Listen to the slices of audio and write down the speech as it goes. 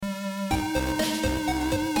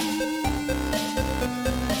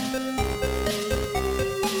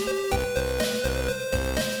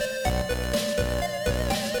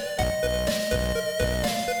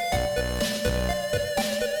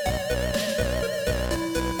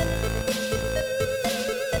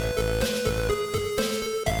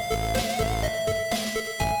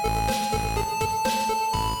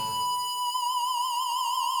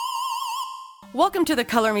Welcome to the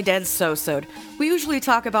Color Me Dead So-Sode. We usually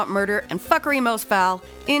talk about murder and fuckery most foul,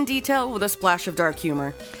 in detail with a splash of dark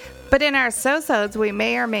humor. But in our So-Sodes, we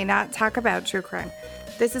may or may not talk about true crime.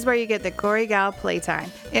 This is where you get the gory gal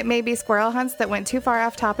playtime. It may be squirrel hunts that went too far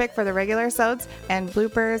off topic for the regular sods, and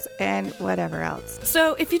bloopers, and whatever else.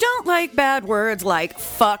 So if you don't like bad words like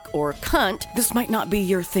fuck or cunt, this might not be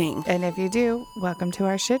your thing. And if you do, welcome to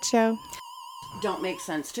our shit show. Don't make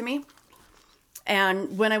sense to me.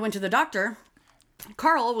 And when I went to the doctor,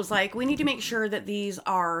 Carl was like, we need to make sure that these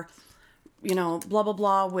are, blah, blah,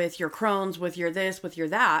 blah, with your Crohn's, with your this, with your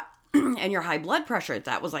that, and your high blood pressure.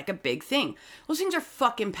 That was like a big thing. Those things are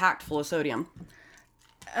fucking packed full of sodium.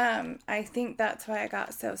 I think that's why I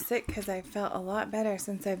got so sick, because I felt a lot better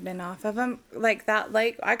since I've been off of them.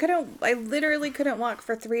 I literally couldn't walk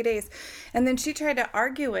for 3 days. And then she tried to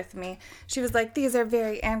argue with me. She was like, these are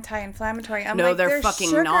very anti-inflammatory. I'm no, like, they're there's fucking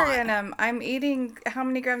sugar not. in them. I'm eating how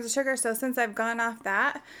many grams of sugar? So since I've gone off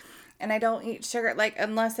that, and I don't eat sugar,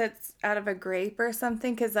 unless it's out of a grape or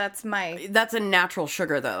something, because that's a natural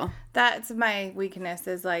sugar, though. That's my weakness,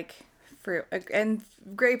 is fruit. And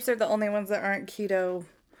grapes are the only ones that aren't keto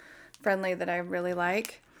friendly that I really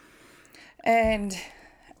like. And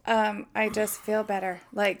I just feel better.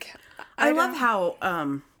 I love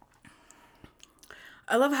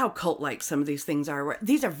how cult-like some of these things are.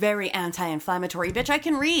 These are very anti-inflammatory. Bitch, I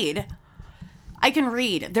can read.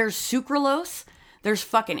 There's sucralose. There's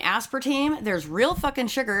fucking aspartame. There's real fucking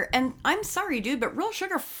sugar. And I'm sorry, dude, but real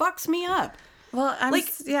sugar fucks me up. Well,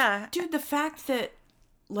 yeah. Dude, the fact that,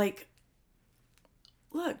 look,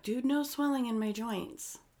 dude, no swelling in my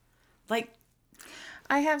joints.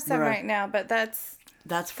 I have some right now, but that's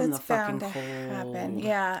from the fucking cold. Happen.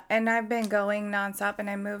 Yeah, and I've been going nonstop, and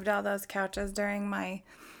I moved all those couches during my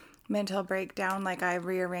mental breakdown. I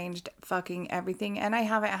rearranged fucking everything, and I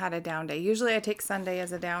haven't had a down day. Usually I take Sunday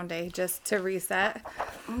as a down day just to reset.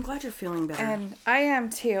 I'm glad you're feeling better. And I am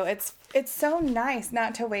too. It's so nice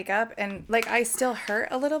not to wake up and I still hurt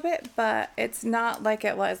a little bit, but it's not like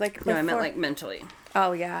it was. No, I meant mentally.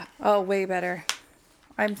 Oh yeah. Oh, way better.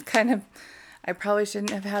 I probably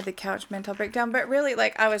shouldn't have had the couch mental breakdown, but really,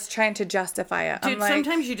 I was trying to justify it. Dude,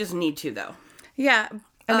 sometimes you just need to, though. Yeah.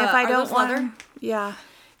 And if I don't want... leather? Yeah.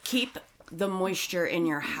 Keep the moisture in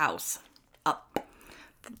your house up.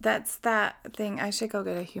 That's that thing. I should go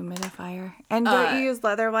get a humidifier. And don't you use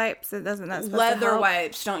leather wipes? It doesn't. That's leather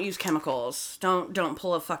wipes. Don't use chemicals. Don't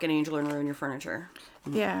pull a fucking angel and ruin your furniture.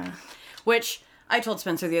 Yeah. Which I told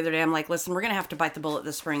Spencer the other day. I'm like, listen, we're gonna have to bite the bullet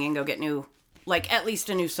this spring and go get new, at least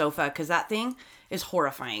a new sofa, because that thing is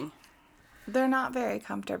horrifying. They're not very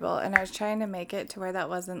comfortable, and I was trying to make it to where that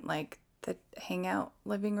wasn't the hangout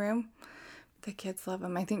living room. The kids love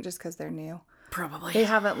them. I think just because they're new. Probably. They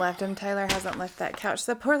haven't left him. Tyler hasn't left that couch.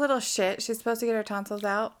 The poor little shit. She's supposed to get her tonsils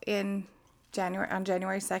out on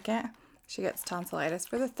January 2nd. She gets tonsillitis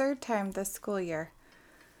for the third time this school year,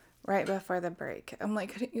 right before the break. I'm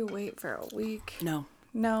like, couldn't you wait for a week? No.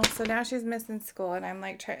 So now she's missing school, and I'm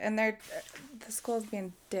like, the school's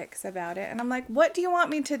being dicks about it. And I'm like, what do you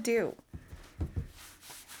want me to do?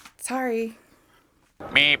 Sorry.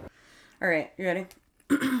 Meep. All right, you ready?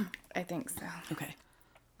 I think so. Okay.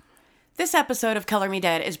 This episode of Color Me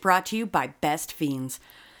Dead is brought to you by Best Fiends.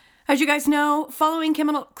 As you guys know, following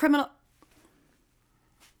criminal...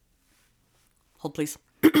 Hold, please.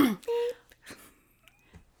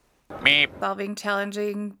 Meep.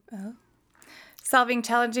 Solving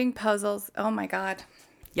challenging puzzles. Oh my God.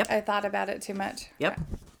 Yep. I thought about it too much. Yep.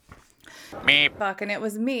 Meep. Fuck, and it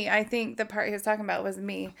was me. I think the part he was talking about was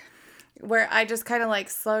me. Where I just kind of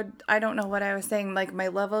slowed, I don't know what I was saying, my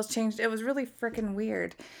levels changed. It was really freaking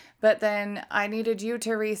weird. But then I needed you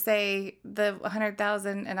to re-say the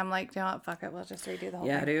 100,000, and I'm like, you know what, fuck it, we'll just redo the whole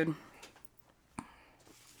thing. Yeah, dude.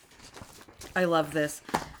 I love this.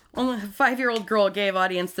 Only a 5-year-old girl gave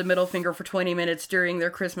audience the middle finger for 20 minutes during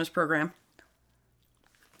their Christmas program.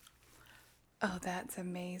 Oh, that's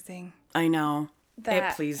amazing. I know.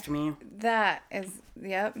 It pleased me. That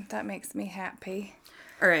makes me happy.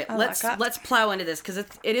 All right, let's plow into this, because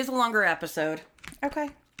it is a longer episode.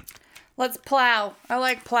 Okay. Let's plow. I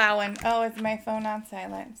like plowing. Oh, is my phone on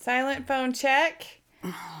silent? Silent phone check.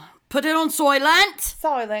 Put it on silent.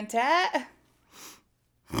 Silent, Okay.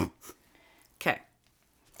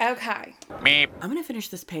 Okay. Meep. I'm going to finish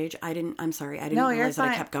this page. I'm sorry. I didn't realize that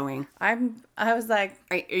I kept going. I was like...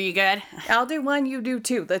 Are you good? I'll do one, you do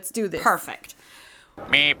two. Let's do this. Perfect.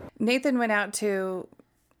 Meep. Nathan went out to...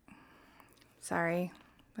 Sorry.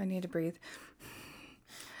 I need to breathe.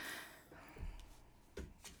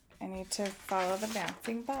 I need to follow the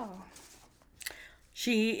bouncing ball.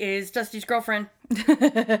 She is Dusty's girlfriend.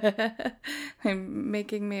 I'm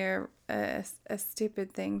making me a a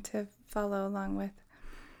stupid thing to follow along with.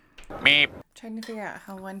 Meep. Trying to figure out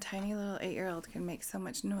how one tiny little 8-year-old can make so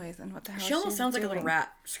much noise and what the hell She almost she's sounds like a doing. little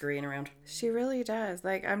rat scurrying around. She really does.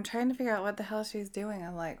 Like, I'm trying to figure out what the hell she's doing.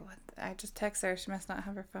 I'm like, what? I just text her. She must not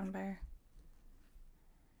have her phone by her.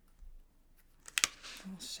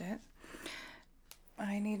 Oh, shit.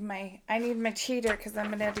 I need my cheater because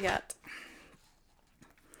I'm an idiot.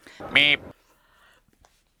 Meep.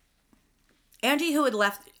 Angie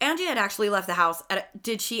had actually left the house.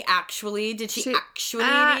 Did she actually?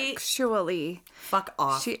 Actually. Fuck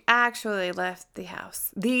off. She actually left the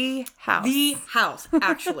house. The house. The house,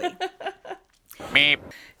 actually. Meep.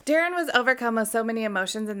 Darren was overcome with so many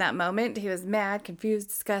emotions in that moment. He was mad, confused,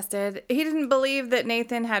 disgusted. He didn't believe that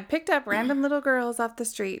Nathan had picked up random little girls off the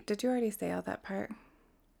street. Did you already say all that part?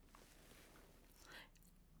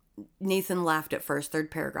 Nathan laughed at first,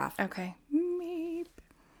 third paragraph. Okay. Meep.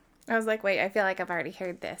 I was like, wait, I feel like I've already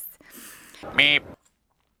heard this. Meep.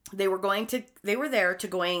 They were there to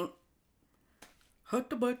going.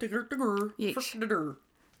 Yeesh.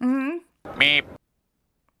 Meep.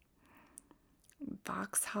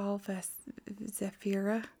 Vauxhall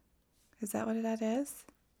Zephyra. Is that what that is?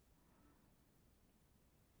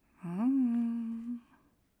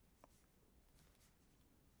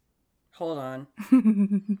 Hold on.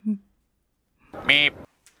 Meep.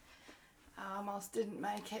 I almost didn't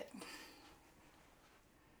make it.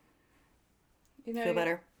 You know, Feel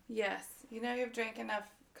better? Yes. You know you've drank enough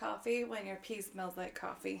coffee when your pee smells like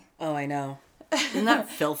coffee. Oh, I know. Isn't that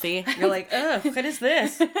filthy? You're like, ugh, what is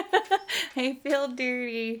this? I feel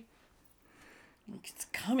dirty. It's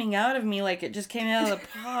coming out of me like it just came out of the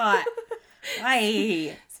pot.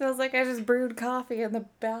 Why? Smells like I just brewed coffee in the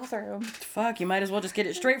bathroom. Fuck, you might as well just get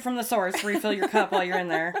it straight from the source. Refill your cup while you're in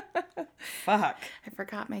there. Fuck. I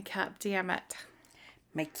forgot my cup. Damn it.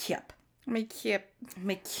 My kip. My kip.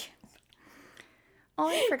 My kip. Oh,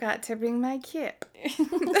 I forgot to bring my kip.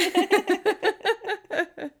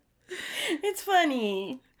 It's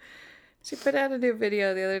funny. She put out a new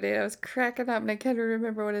video the other day. I was cracking up and I can't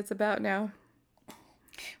remember what it's about now.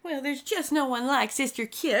 Well, there's just no one like Sister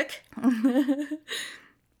Kick.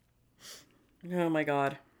 Oh my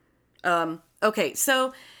god. Okay,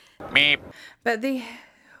 so Meep. But the...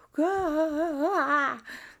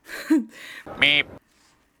 Meep.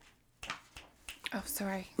 Oh,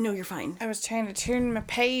 sorry. no, you're fine. I was trying to turn my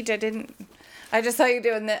page. I just saw you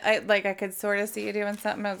doing that. I could sort of see you doing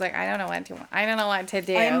something. I was like, I don't know what to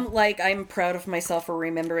do. I'm proud of myself for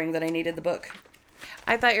remembering that I needed the book.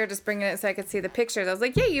 I thought you were just bringing it so I could see the pictures. I was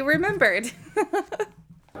like, yeah, you remembered.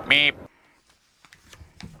 Meep.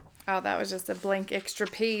 Oh, that was just a blank extra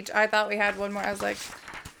page. I thought we had one more. I was like,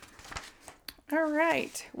 all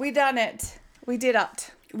right, we done it. We did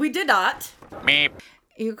it. We did not. Meep.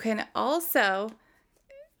 You can also,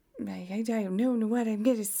 I don't know what I'm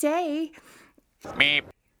going to say. Meep.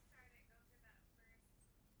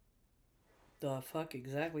 The fuck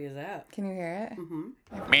exactly is that? Can you hear it?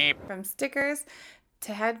 Mm-hmm. Meep. From stickers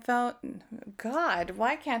to headphone. God,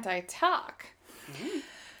 why can't I talk?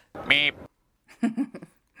 Meep.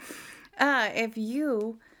 If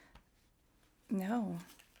you... No.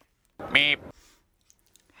 Meep.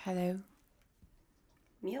 Hello.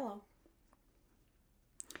 Yellow.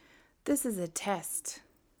 This is a test.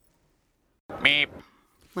 Meep.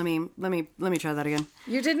 Let me try that again.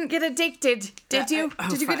 You didn't get addicted, did you?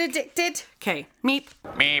 Did you fuck. get addicted? Okay. Meep.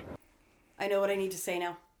 Meep. I know what I need to say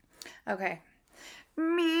now. Okay.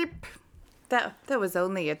 Meep. That was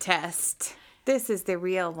only a test. This is the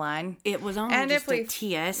real one. It was only just a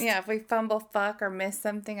test. Yeah, if we fumble fuck or miss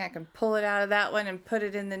something, I can pull it out of that one and put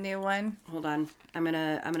it in the new one. Hold on. I'm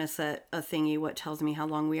gonna set a thingy what tells me how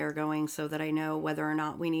long we are going so that I know whether or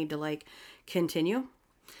not we need to continue.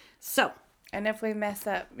 So. And if we mess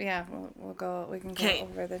up, yeah, we'll go. We can go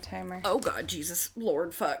over the timer. Oh God, Jesus,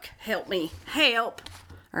 Lord, fuck, help me, help!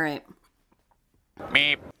 All right,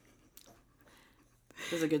 Meep.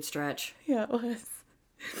 this is a good stretch. Yeah, it was.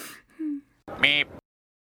 Meep.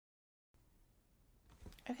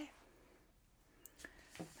 Okay.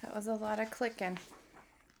 That was a lot of clicking.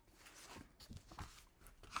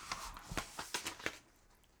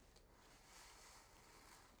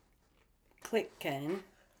 Clicking.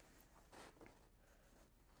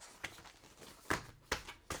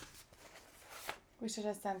 We should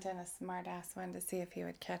have sent in a smart ass one to see if he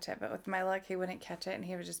would catch it, but with my luck, he wouldn't catch it, and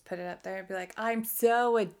he would just put it up there and be like, I'm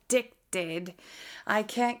so addicted. I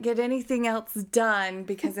can't get anything else done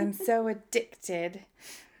because I'm so addicted.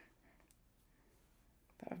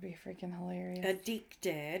 That would be freaking hilarious.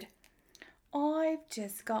 Addicted. I've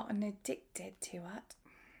just gotten addicted to it.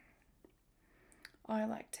 I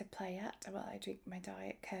like to play it while I drink my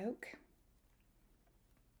Diet Coke.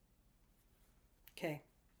 Okay.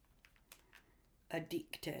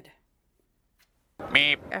 Addicted.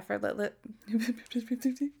 Meep. Effortless.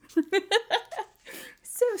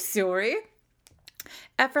 So sorry.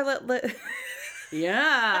 Effortless.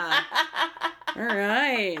 Yeah. All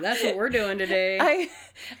right. That's what we're doing today.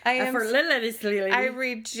 I am. Effortlessly. I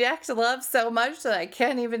reject love so much that I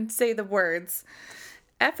can't even say the words.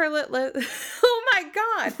 Effortless. Oh my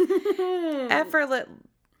God.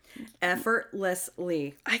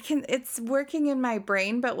 Effortlessly. I can. It's working in my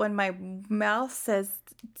brain, but when my mouth says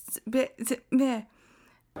meh.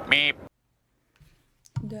 Meep.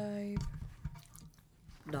 Dive.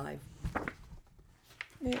 Dive.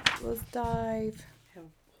 It was dive.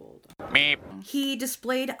 Hold on. Meep. He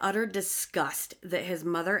displayed utter disgust that his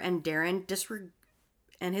mother and Darren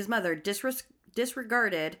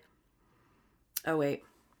disregarded. Oh wait.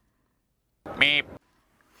 Meep.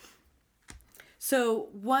 So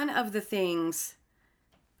one of the things,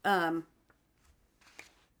 I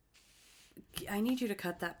need you to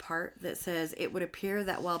cut that part that says it would appear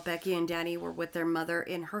that while Becky and Danny were with their mother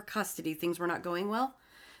in her custody, things were not going well,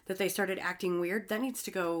 that they started acting weird. That needs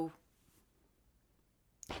to go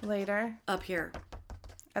Later. up here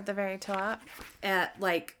At the very top. at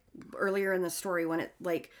like earlier in the story when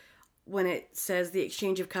it says the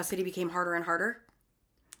exchange of custody became harder and harder.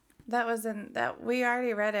 That was in that we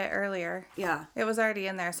already read it earlier. Yeah. It was already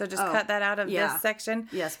in there. So just cut that out of yeah. this section.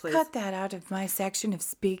 Yes, please. Cut that out of my section of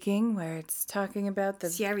speaking where it's talking about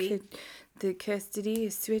the custody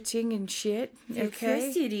is switching and shit. Okay.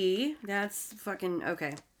 Custody. That's fucking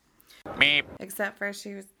okay. Meep. Except for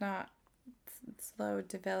she was not slow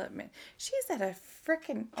development. She's at a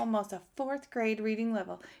frickin' almost a 4th grade reading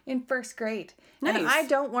level in 1st grade. Nice. And I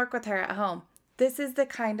don't work with her at home. This is the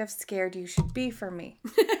kind of scared you should be for me.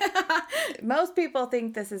 Most people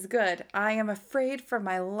think this is good. I am afraid for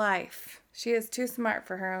my life. She is too smart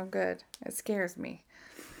for her own good. It scares me.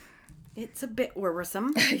 It's a bit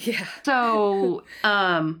worrisome. Yeah. So,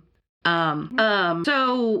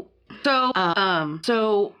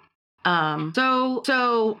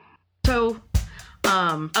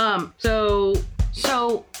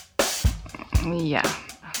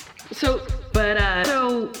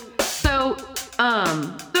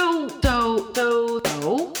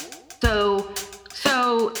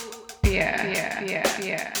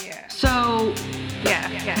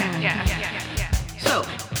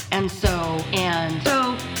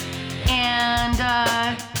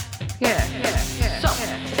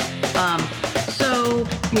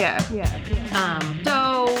 Yeah.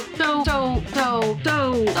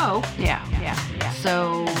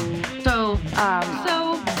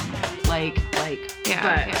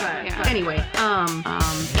 Anyway,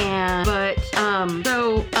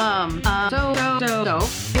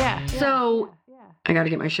 I gotta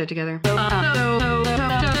get my shit together.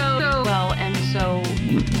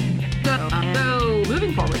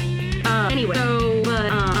 Moving forward. Anyway, so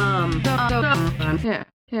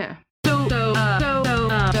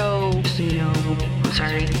you know, I'm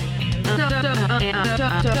sorry.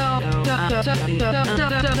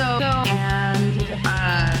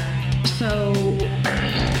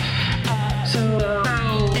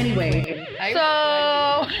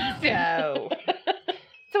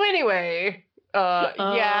 Anyway.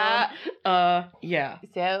 Yeah. Yeah.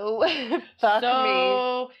 So, fuck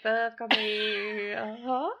me. Fuck me.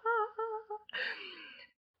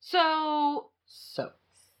 So.